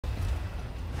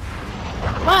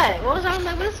What? What was wrong with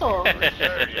my whistle?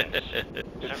 It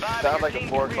sounds like a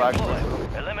 4 o'clock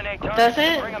whistle. Eliminate Does targets it?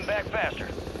 and bring them back faster.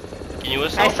 Can you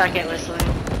whistle? I suck at whistling.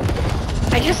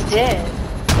 I just did.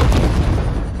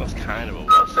 That's kind of a I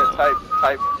whistle. said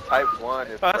type 1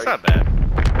 is Oh, that's not bad.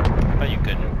 Oh, you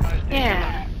couldn't.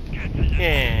 Yeah.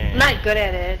 Yeah. I'm not good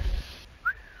at it.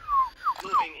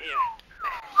 Moving here.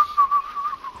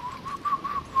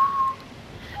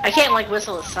 I can't like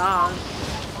whistle a song.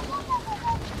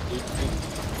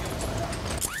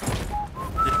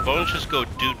 Did Bones just go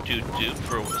doot doot doot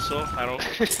for a whistle? I don't.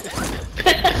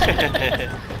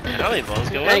 I don't think Bones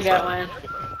can whistle. I got one.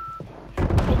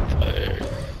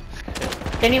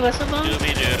 Can you whistle, Bones?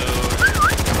 Doobie doo.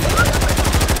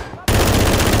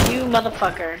 You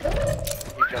motherfucker. He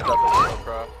jumped up the hill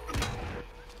across.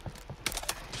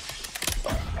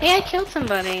 Hey, I killed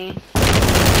somebody.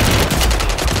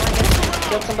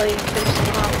 Killed somebody and finished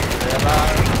them off. They're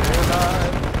alive, they're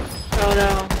alive. Oh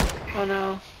no. Oh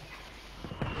no.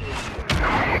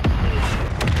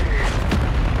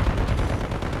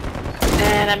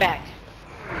 And I'm back.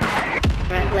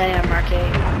 I'm landing on Mark 8.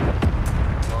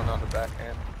 Going on the back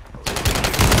end.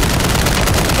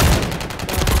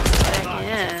 Back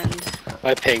end.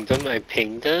 I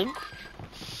pinged him.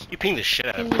 You pinged the shit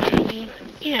out of me.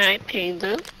 Yeah, I pinged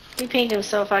him. You pinged him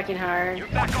so fucking hard. You're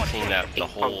back on Pinged out the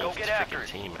whole Go get after freaking it.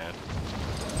 team, man.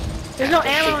 There's no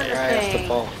ammo in Kick your eye off this the thing.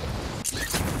 ball.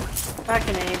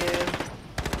 Fucking A, dude.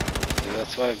 Yeah,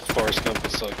 that's why Forrest Gump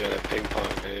is so good at ping pong,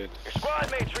 dude. Your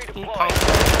squad mates Ping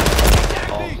redeployed.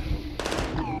 pong.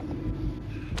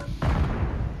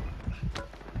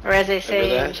 Or as they say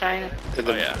Remember in that? China. And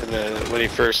then, Oh, yeah. and then when he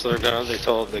first learned how,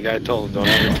 the guy told him, don't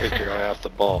ever kick your eye off the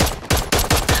ball.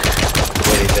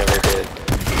 But he never did.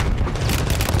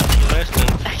 Listen.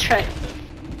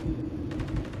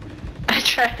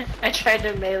 I tried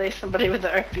to melee somebody with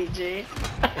an RPG.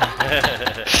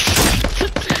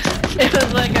 It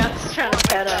was like I was trying to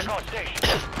pet Back him. on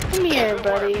station. Come here,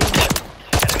 buddy. Enemy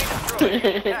destroyed.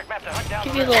 Attack map to hunt down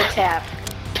Give the you a little tap.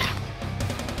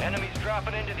 Enemies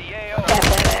dropping into the AO. Tap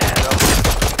that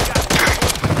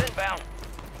Got inbound.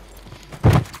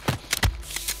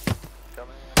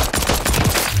 Coming in.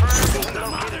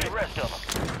 Located the rest of them.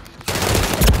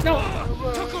 ass. No.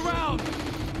 Look around!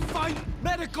 Fight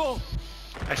medical!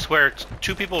 I swear,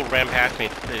 two people ran past me.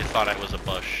 They thought I was a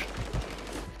bush.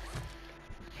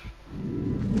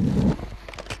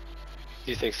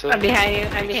 You think so? I'm behind you.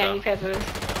 I'm think behind you, so. Peppers.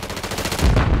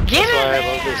 Get That's why I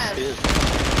his love ass! this skin.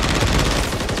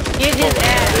 Get his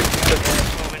ass!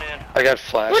 Moving in. I got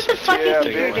flash. What the fuck Yeah, is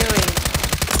you bitch.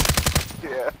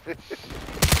 doing? Yeah.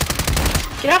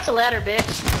 Get off the ladder,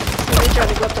 bitch. Somebody trying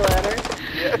to go up the ladder.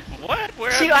 Yeah. What?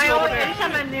 Where? See, are I you always, over every there?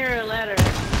 time I'm near a ladder,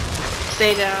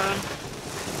 stay down.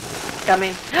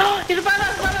 Coming. He's above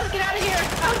us, get out of here!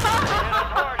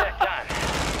 Hard that time.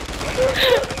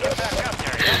 Get back up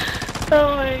there, yeah?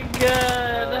 Oh my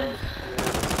god.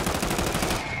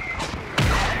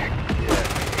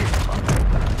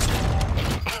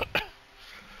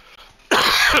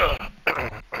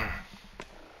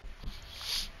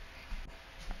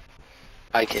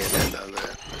 I can't end on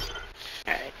that.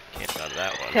 Alright. Can't done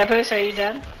that one. Peppers, are you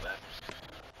done?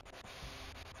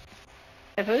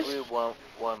 Peppers? We want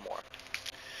one more.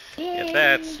 Yeah,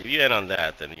 that's. If you end on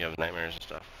that, then you have nightmares and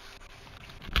stuff.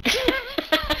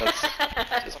 That's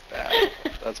just bad.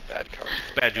 That's bad card.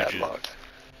 Bad juju. luck.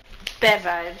 Bad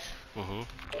vibes. Mm-hmm.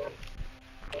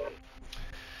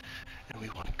 And we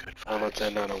want good Well, vibes. let's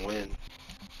end on a win.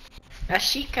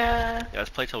 Ashika. Yeah, let's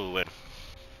play till we win.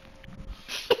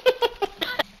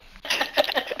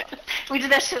 We did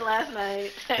that shit last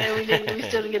night, and we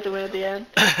still didn't get the win at the end.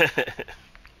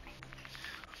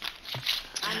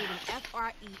 I need an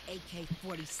FRE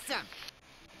AK-47.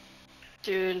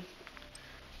 Dude.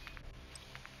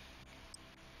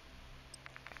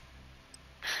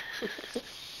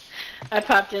 I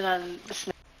popped in on the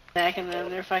snack and then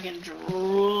they're fucking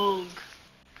drunk.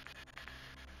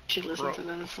 Should listen to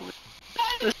them for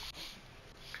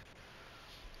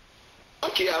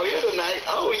Okay, out here tonight.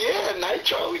 Oh yeah,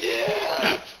 Nitro,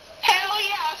 yeah. Hell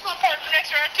yeah, that's my part for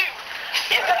next round too.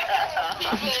 And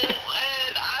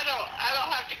I don't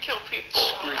have to kill people.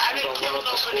 I didn't kill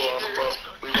nobody either.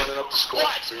 We running up the score.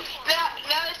 Watch. Now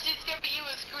it's just gonna be you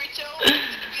and Screecho. It's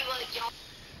gonna be like y'all.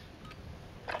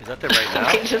 Is that there right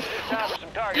now? They just- Time for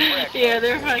some target practice. yeah,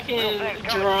 they're fucking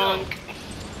drunk.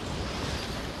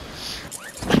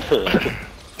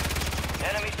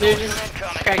 Enemy They're soldiers just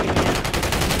incoming. cracking me up.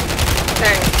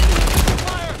 Sorry.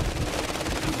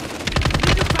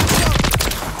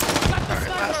 Alright,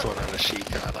 last one on the sheet.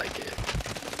 I like it.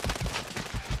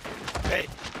 Hey.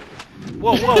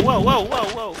 Whoa, whoa, whoa, whoa, whoa,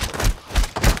 whoa.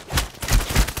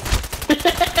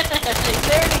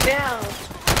 down.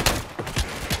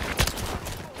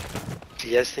 Do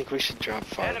you guys think we should drop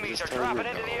 5 Enemies this are time? dropping Or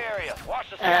into no? the area. Watch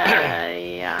the sky.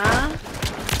 Yeah.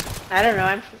 I don't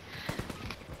know.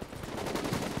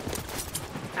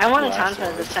 I want a Last Tonfa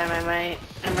one. this time. I might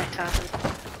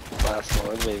Tonfa. Last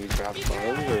one, maybe drop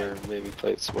 5 or maybe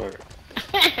play it smart.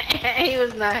 He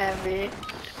was not happy.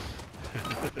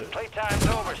 Playtime's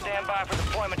over. Stand by for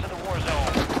deployment to the war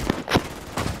zone.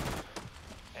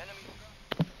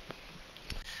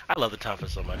 I love the Tonfa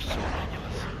so much. It's so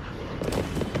ridiculous.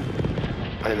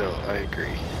 I know, I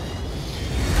agree.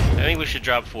 I think we should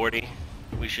drop 40.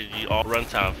 We should all run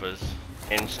Tonfas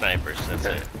and snipers. That's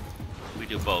Okay. it. We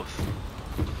do both.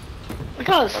 Look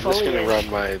at all this I'm just gonna foliage.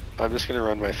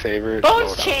 run my favorite.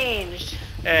 Bones loadout. changed.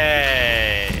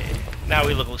 Hey! Now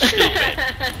we look stupid.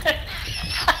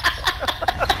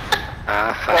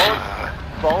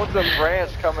 Aha. Bones and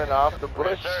branch coming off the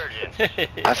bush. Resurgent.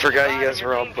 I forgot you guys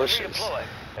were all bushes.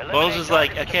 Bones was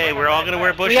like, okay, we're all gonna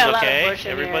wear bushes, got a lot of okay? bush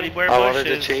in Everybody here. wear I bushes. wanted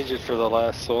to change it for the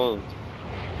last one.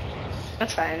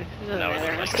 That's fine. It doesn't No,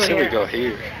 matter. it's Let's fine. go Should we here. go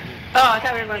here? Oh, I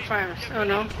thought we were going farms. Oh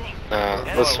no.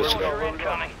 Let's switch it up.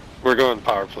 Incoming. We're going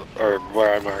power plant, or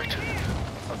where I marked.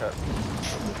 Okay.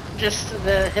 Just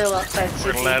the hill outside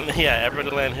city. Everland, yeah,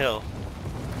 Everland Hill.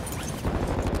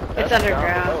 It's That's down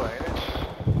underground. below, ain't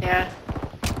it? Yeah.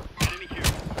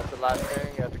 That's the last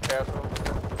thing at the castle.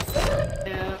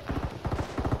 Yeah.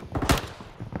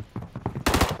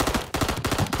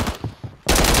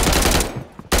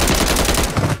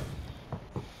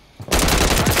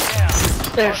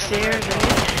 There's stairs,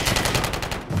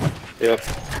 right? Yep.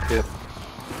 Yep.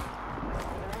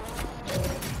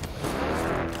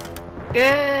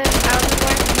 Good. How's it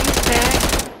going? He's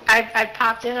back. I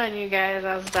popped in on you guys.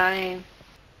 I was dying.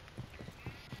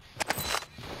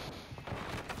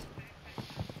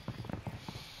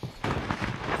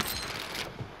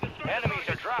 Enemies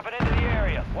are dropping into the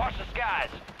area. Watch the skies.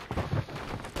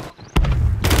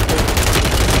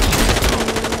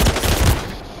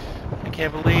 I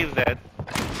can't believe that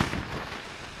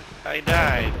I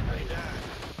died.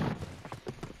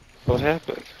 What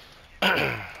happened?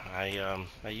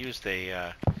 I used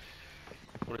a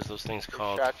what is those things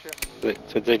called? Shot you.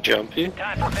 Did they jump you?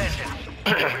 Time for vengeance.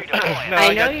 Redeploying. No, I I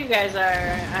know got- you guys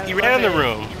are. He ran in the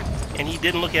room, and he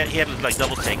didn't look at. He had to like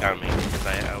double take on me because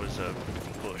I was a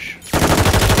bush. I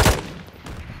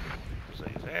was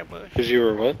like, is that a bush? Because you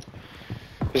were what?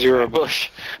 Because you were a bush.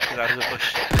 Because I was a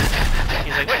bush.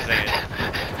 He's like, wait a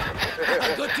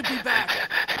second. Good to be back.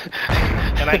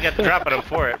 And I got the drop on him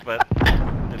for it, but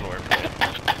it didn't work.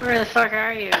 Where the fuck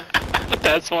are you?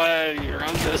 That's why you're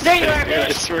on this. There you are, thing, I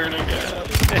bitch. swear to God.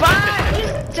 What?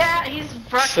 He's dead. He's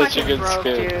Such a fucking good broke,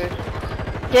 skin. dude.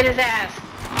 Get his ass.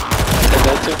 And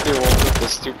that's if the one with the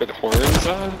stupid horns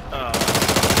on?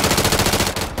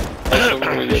 That's the one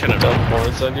where you get the Should've- dumb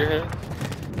horns on your head?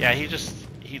 Yeah, he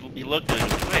looked and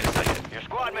wait a second. Your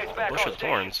squad mates back Bush on with station.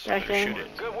 thorns. Better Okay. shoot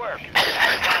it. Good work.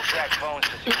 Contract phones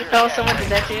to secure Oh, the someone gas.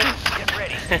 did that to you? Get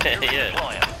ready. Yeah.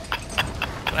 Redeploy 'em.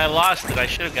 When I lost it, I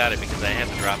should have got it because I had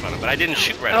the drop on it, but I didn't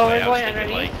shoot right Oh, away. we're I was going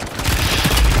thinking like, Uh,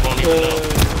 you won't even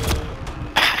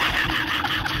know.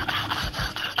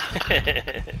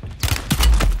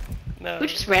 No. Who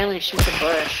just randomly shoots a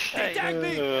bush?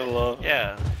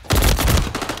 Yeah.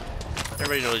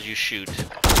 Everybody knows you shoot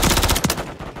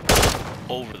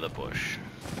over the bush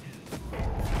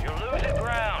You're losing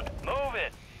ground. Move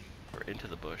it. or into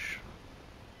the bush.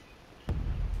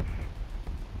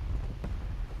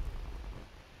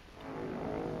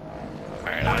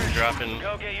 Alright, I'm dropping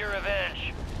Go get your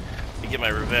revenge. to get my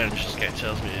revenge. This guy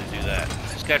tells me to do that.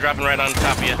 This guy dropping right on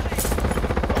top of you.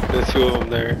 There's 2 of them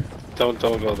there. Don't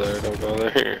go there, don't go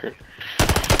there.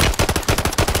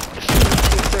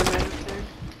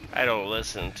 I don't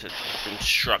listen to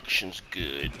instructions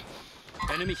good.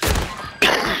 Enemy here.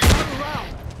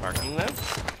 Marking them?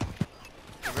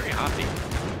 You're very hoppy.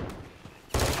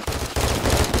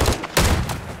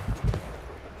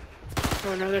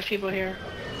 Oh no, there's people here.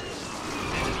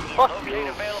 Locate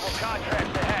available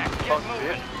contracts to hack. Get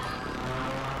moving.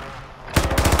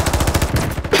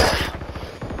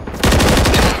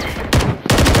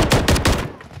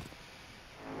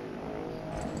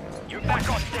 You're back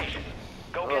on station.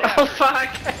 Go get Oh after it. fuck!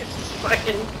 I just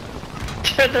fucking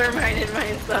thermited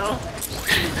myself.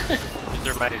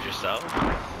 You reminded yourself.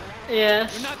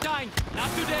 Yes. You're not dying. Not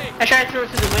today. I tried to throw it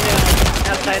through the window,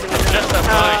 outside the window. Just a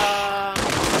bush.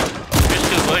 There's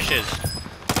 2 bushes.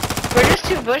 We're just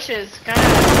 2 bushes, kind of.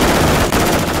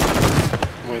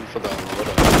 I'm waiting for that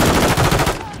loadout.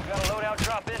 Got a loadout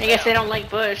drop in. I guess they don't like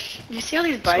bush. You see all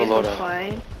these So bison loadout.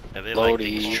 flying? Yeah, they like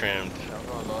Loading. things trimmed. I'm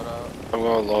gonna load out. I'm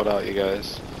going to load out, you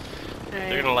guys. Alright.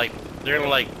 They're gonna like They're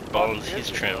like bones. He's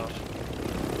trimmed.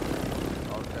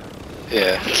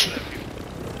 Yeah.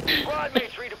 Squad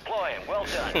mates redeploying. Well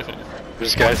done.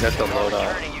 There's guys have to load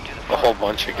up. A whole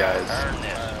bunch of guys. Earn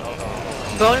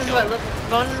this. Bone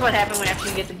is what happened when after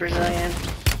you get the Brazilian.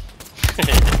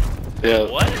 Yeah.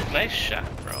 What? Nice shot,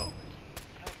 bro.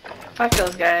 Fuck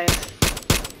those guys.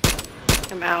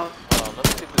 I'm out.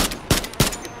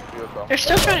 They're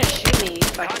still trying to shoot me.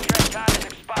 Fucking. Contract time is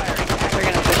expiring. They're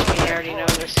gonna push me. I already know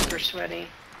they're super sweaty.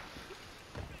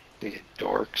 You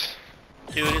dorks.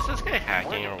 Dude, is this guy We're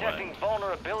hacking or what? detecting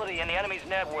vulnerability in the enemy's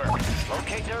network.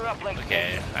 Locate their uplink.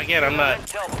 Okay, again, I'm not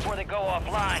Intel before they go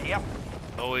offline. Yep.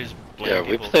 always blame Yeah,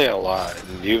 we people. play a lot,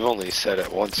 and you've only said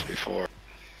it once before.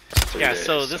 Yeah,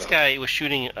 so this guy was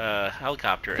shooting a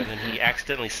helicopter, and then he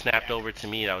accidentally snapped over to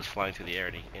me, and I was flying through the air,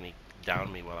 and he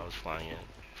downed me while I was flying in.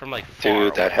 From like far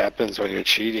Dude, that away. happens when you're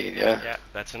cheating, yeah. Yeah,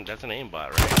 that's an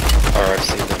aimbot, right? Or I've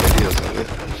seen the videos of it.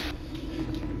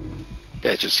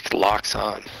 Yeah, it just locks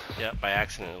on. Yeah, by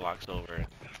accident it locks over.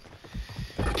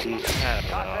 I don't Contract know.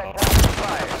 time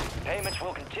expired. Payments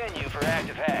will continue for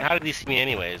active hack. How did he see me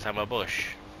anyways? I'm a bush.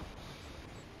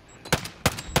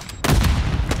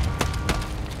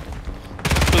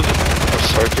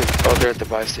 Oh, Sergeant. Oh, they're at the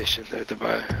buy station. They're at the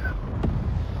buy.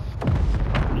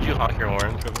 Did you honk your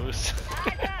horn, Caboose?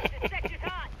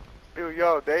 Dude,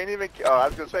 yo, they ain't even. Oh, I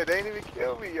was gonna say they ain't even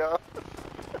kill me, yo.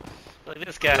 Like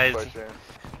this guy's Pushing.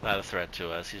 not a threat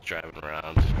to us. He's driving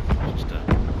around. Just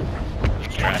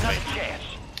traffic. Chance.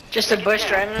 Just a bush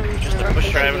driving them. Just a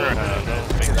bush driving around. No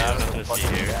big deal. Nothing to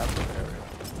see here.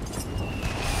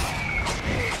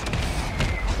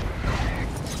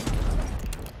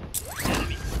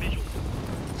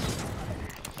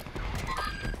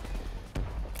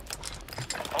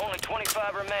 Only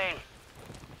 25 remain.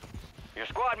 Your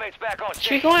squad mates back on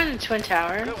Should we station. go on Twin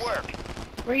Towers? Good work.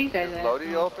 Where are you guys at?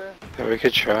 Lodi open? Yeah, we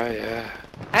could try, yeah.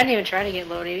 I didn't even try to get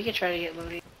Lodi. We could try to get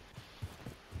Lodi.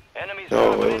 Enemies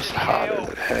No, dropping it was into the hotter AO.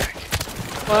 than heck.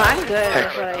 Well, I'm good.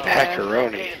 That's what I have.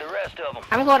 Hackeroni. Located the rest of them.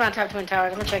 I'm going on top Twin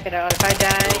Towers. I'm gonna check it out. If I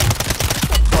die,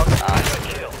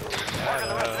 Kill.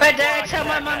 if I die, tell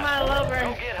my mama I love Go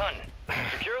her. get hunting.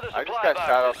 Secure the I just supply got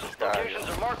shot off boxes. the sky. Locations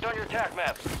are marked on your attack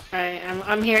map. Alright,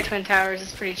 I'm here at Twin Towers.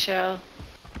 It's pretty chill.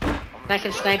 And I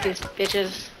can snipe these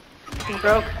bitches. He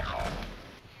broke.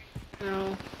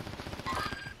 No.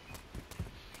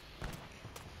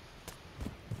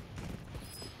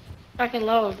 Fucking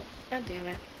load. God damn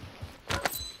it.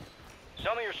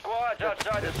 Some of your squads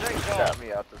outside the safe zone. Shot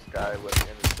me out the sky with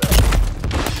intercept.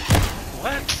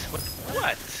 What?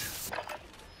 What?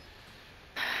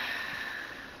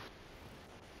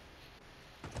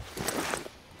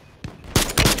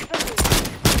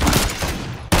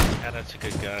 Yeah, that's a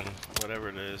good gun. Whatever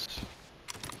it is.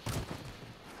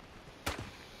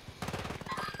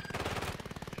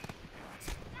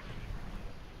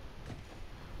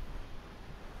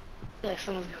 Like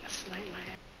someone's gonna snipe my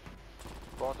head.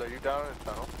 Bones, are you down in the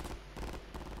tunnel?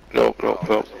 Nope, Oh, nope,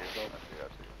 nope. I see, I see.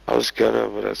 I was gonna,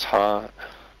 but it's hot.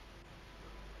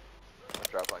 I'll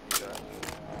drop on you guys.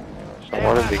 I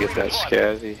wanted to get that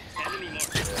scazzy.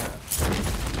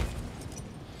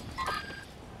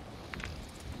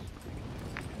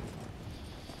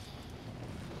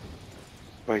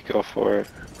 Might go for it.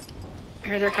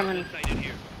 Here, they're coming.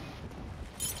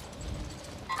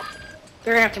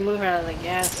 They're gonna have to move out of the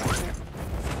gas.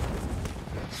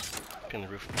 In the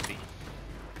roof of the B.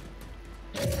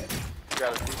 You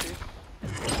got a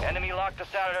CP? Enemy locked us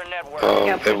out of their network.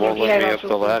 Yeah, It won't yeah, let me yeah, up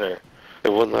the ladder.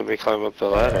 It wouldn't let me climb up the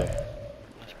ladder.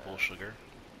 That's bull sugar.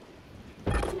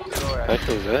 Heck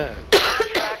is that?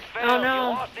 Track failed. Oh, no.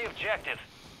 You lost the objective.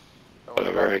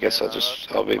 Whatever, I guess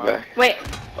I'll be back. Wait.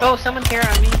 Oh, someone's here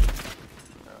on me.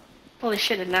 Holy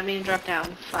shit, did not mean to drop down.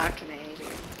 Fuck me, dude.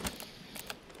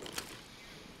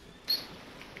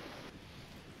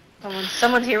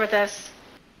 Someone's here with us.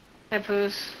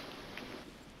 Papoose.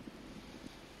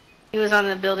 He was on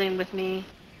the building with me.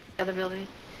 The other building.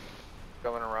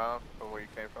 Coming around from where you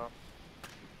came from?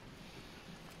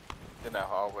 In that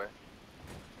hallway.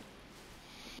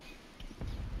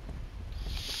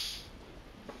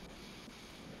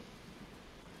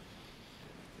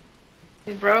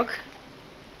 He broke.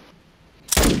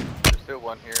 There's still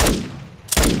one here.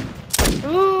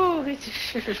 Ooh,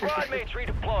 Squad mates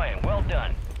redeploying. Well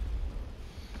done.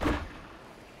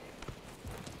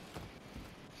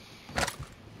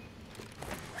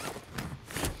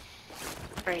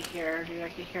 right here, dude. I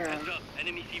can hear him.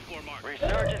 Enemy C4 mark.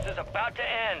 Resurgence is about to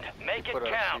end. Make it Put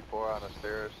a count. C4 on the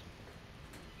stairs.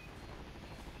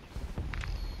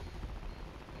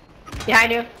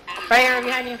 Behind you. Right here,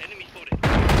 behind you. Enemy spotted.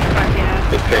 Fuck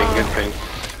yeah. Good ping, good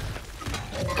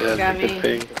ping. Yeah, Got good me.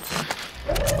 ping.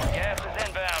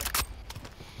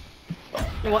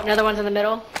 Another one's in the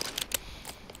middle.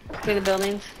 Through the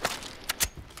buildings.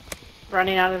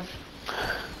 Running out of...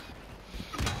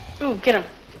 Ooh, get him.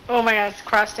 Oh my god, it's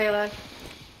cross daylight.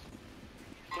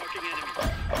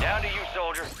 Down to you,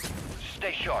 soldier.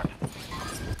 Stay sharp.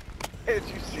 Did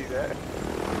you see that?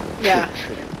 Yeah.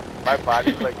 My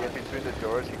body's like in between the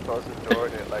doors. He closed the door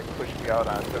and it like pushed me out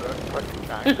onto the fucking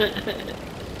concrete.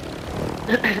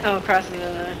 Oh, crossing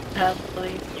the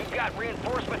pathway. You've got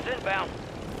reinforcements inbound.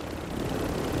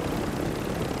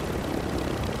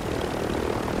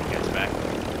 You guys back.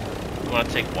 You want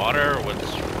to take water or what's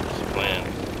the plan?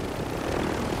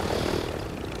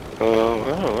 I don't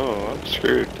know. I'm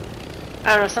screwed. I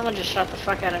don't know, someone just shot the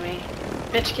fuck out of me.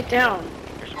 Bitch, get down.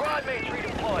 Your squad mates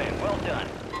redeploying. Well done.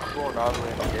 I'm going all the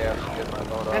way in the gas to get my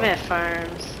load I'm off. at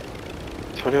farms.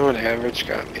 21 average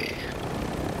got me.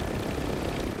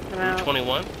 I'm out.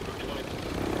 21?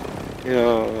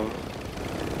 Yeah.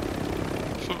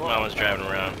 Mama's driving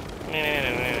around.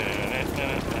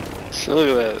 So look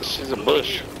at that. She's a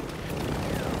bush.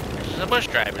 There's a bus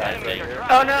driver, I Enemies think. are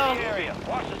Oh dropping no! into the area.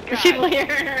 Watch the There's skies. people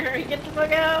here! Get the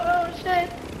fuck out! Oh shit!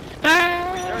 Resurgence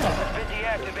Ah! has been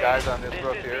deactivated. Guys on this This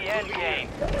roof is here. the end game.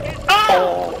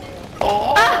 Oh!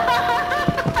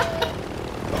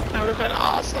 That would have been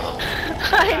awesome.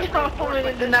 I know,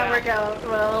 it did not work out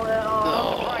well at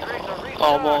all. Supply crates are restocked.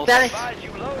 Almost. That is- Advise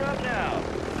you load up now.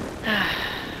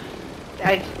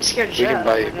 I scared the We shit can out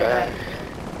buy of you me. back.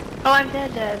 Oh, I'm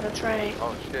dead, that's right.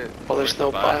 Oh shit. Well, there's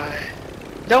no buy.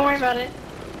 Don't worry about it.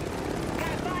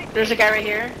 There's a guy right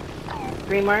here.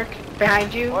 Green mark.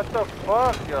 Behind you. What the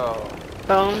fuck, yo?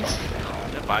 Bones. Is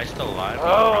that buy still alive?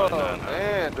 Oh, Probably not.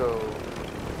 man, dude.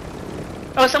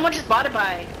 Oh, someone just bought a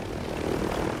buy.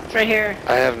 It's right here.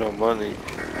 I have no money.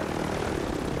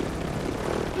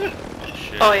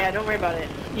 Shit. Oh yeah, don't worry about it.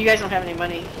 You guys don't have any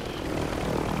money.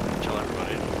 Tell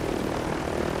everybody.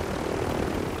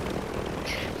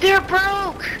 They're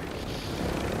broke!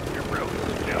 You're broke,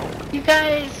 Joe. You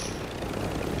guys...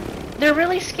 They're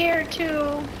really scared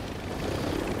too.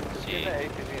 See, Get the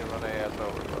APC and run their ass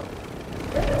over, bro.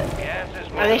 Gas is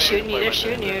Are they moving. shooting you? They're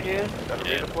shooting you, dude. Got a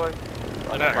Yeah. redeploy?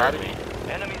 they're not hurting me.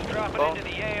 Enemies dropping Oh. into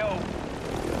the AO.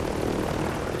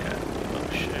 Oh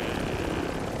shit.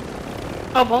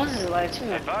 Oh, Bones is alive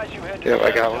too. Advise you head to Yep, the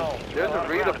I got zone. one. There's a Ground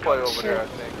redeploy cover. over there, I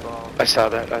think, bro. I saw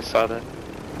that. I saw that.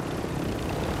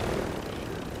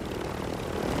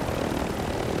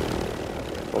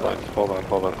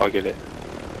 Hold on. I'll get it.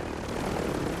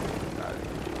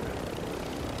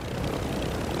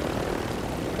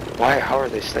 Why? How are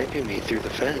they sniping me through the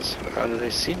fence? How do they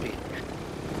see me?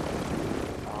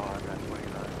 Oh, I got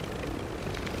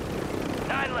 29.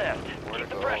 9 left. Keep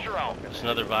the pressure on. There's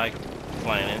another bike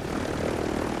flying in.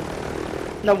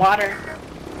 The water.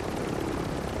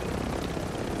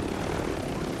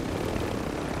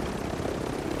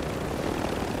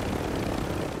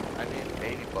 I need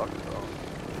 $80, bro.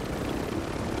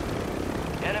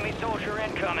 Enemy soldier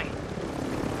incoming.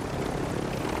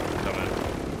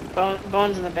 Coming.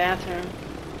 Bones in the bathroom.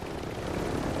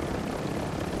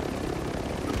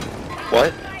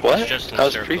 What? What? It's just in I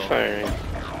was circle. pre-firing.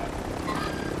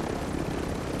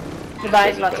 The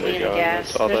buy's about to be in There the you go, gas.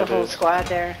 that's all There's a that whole is. squad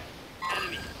there.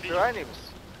 Dude, I didn't even...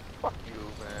 Fuck you,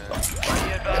 man.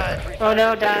 Be advised, Oh,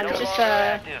 no, resurgence Don, is no just, longer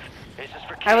active. This is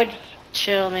for I would keeps.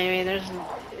 chill maybe.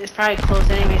 It's probably close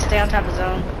anyway. Stay on top of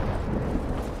zone.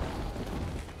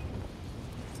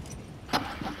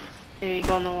 Maybe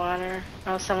go in the water.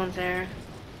 Oh, someone's there.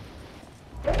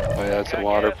 Oh yeah, it's a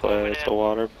water play. It's a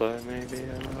water play, maybe. I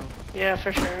don't know. Yeah,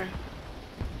 for sure.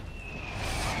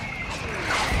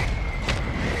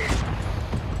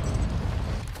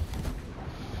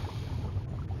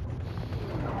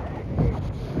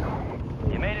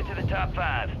 You made it to the top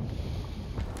 5.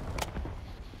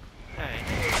 Hey.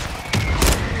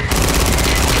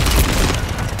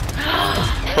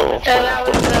 Oh. And that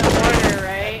was the border,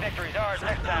 right? Victory's ours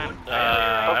next time.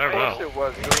 I don't Of course know. it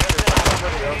was, dude.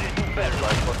 Somebody else is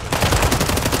like, fucking...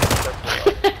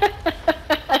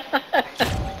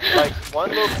 Like, one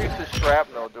little piece of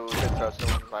shrapnel, dude, hits us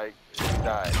and, like, we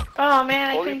died. Oh man,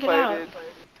 I Fully couldn't get out. plated,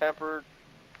 tempered.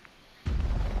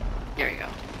 There you go.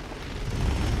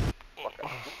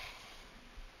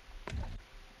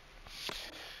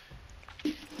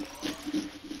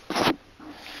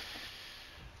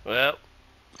 Well,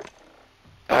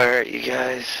 Alright, you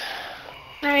guys.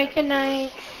 Alright, good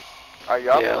night. Are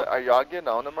y'all Yeah. are y'all getting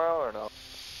on tomorrow or no?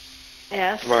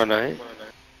 Yes. Tomorrow night?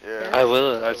 Yeah. I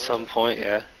will at some point,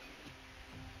 yeah.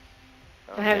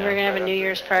 We're gonna have a New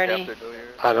Year's party. After New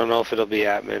Year's. I don't know if it'll be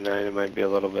at midnight. It might be a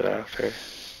little bit after.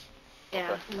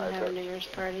 Yeah, Okay, I'm gonna have a okay. New Year's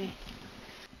party.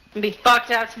 I'm gonna be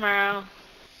fucked out tomorrow.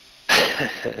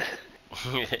 Be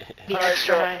Alright,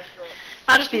 extra Joe. high.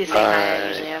 I'll just be the same high I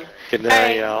usually am. Good night,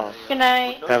 Alright, y'all. good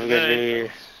night. Have a good New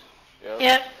Year.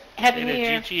 Yep. Happy New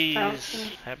Later, Year.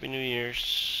 GG's. Happy New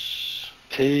Year's.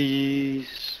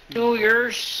 Peace. New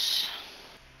Year's.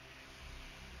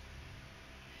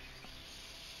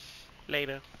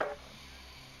 Later.